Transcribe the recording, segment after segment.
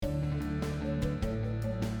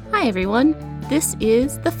Hi everyone, this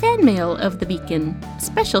is the Fanmail of the Beacon, a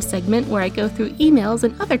special segment where I go through emails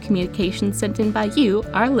and other communications sent in by you,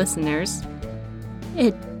 our listeners.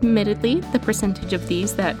 Admittedly, the percentage of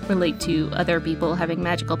these that relate to other people having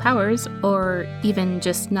magical powers, or even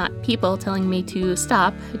just not people telling me to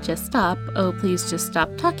stop, just stop, oh please just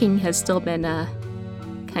stop talking, has still been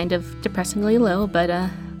kind of depressingly low, but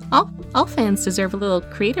all fans deserve a little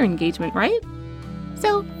creator engagement, right?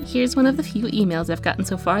 So here's one of the few emails I've gotten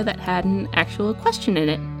so far that had an actual question in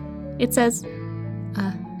it. It says,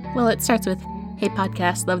 it starts with, "Hey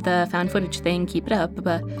podcast, love the found footage thing, keep it up,"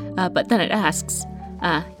 but then it asks,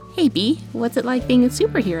 "Hey B, what's it like being a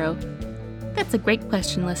superhero?" That's a great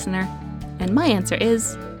question, listener. And my answer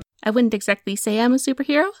is, I wouldn't exactly say I'm a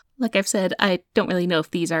superhero. Like I've said, I don't really know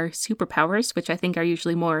if these are superpowers, which I think are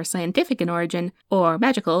usually more scientific in origin, or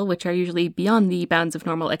magical, which are usually beyond the bounds of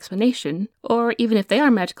normal explanation, or even if they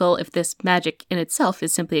are magical, if this magic in itself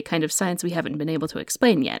is simply a kind of science we haven't been able to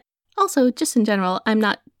explain yet. Also, just in general, I'm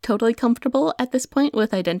not totally comfortable at this point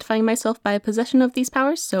with identifying myself by possession of these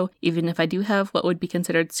powers, so even if I do have what would be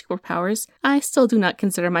considered superpowers, I still do not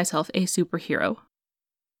consider myself a superhero.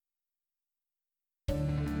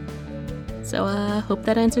 So, hope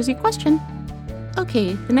that answers your question.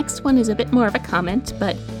 Okay, the next one is a bit more of a comment,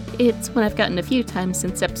 but it's one I've gotten a few times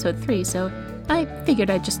since episode 3, so I figured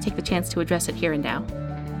I'd just take the chance to address it here and now.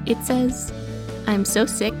 It says, "I'm so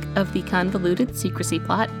sick of the convoluted secrecy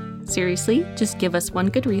plot. Seriously, just give us one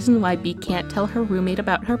good reason why Bee can't tell her roommate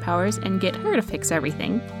about her powers and get her to fix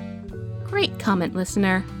everything." Great comment,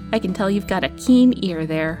 listener. I can tell you've got a keen ear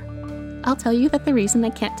there. I'll tell you that the reason I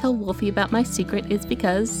can't tell Wolfie about my secret is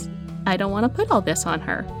because I don't want to put all this on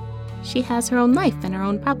her. She has her own life and her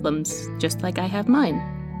own problems, just like I have mine.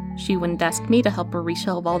 She wouldn't ask me to help her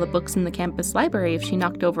reshelve all the books in the campus library if she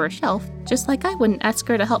knocked over a shelf, just like I wouldn't ask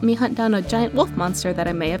her to help me hunt down a giant wolf monster that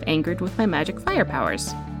I may have angered with my magic fire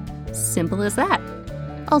powers. Simple as that.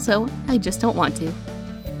 Also, I just don't want to.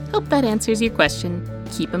 Hope that answers your question.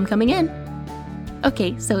 Keep them coming in.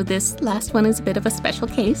 Okay, so this last one is a bit of a special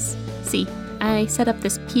case. See, I set up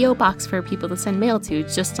this P.O. box for people to send mail to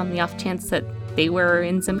just on the off chance that they were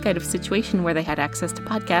in some kind of situation where they had access to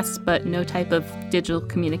podcasts but no type of digital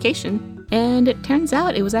communication. And it turns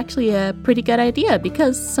out it was actually a pretty good idea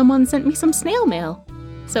because someone sent me some snail mail.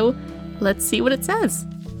 So let's see what it says.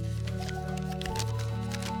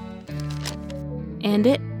 And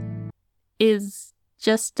it is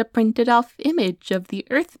just a printed off image of the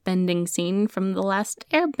earthbending scene from the last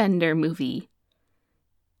Airbender movie.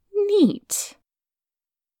 Neat.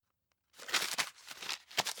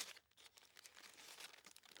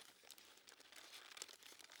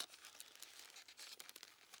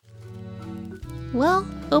 Well,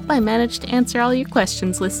 hope I managed to answer all your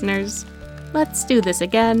questions, listeners. Let's do this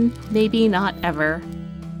again, maybe not ever.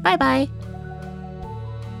 Bye-bye.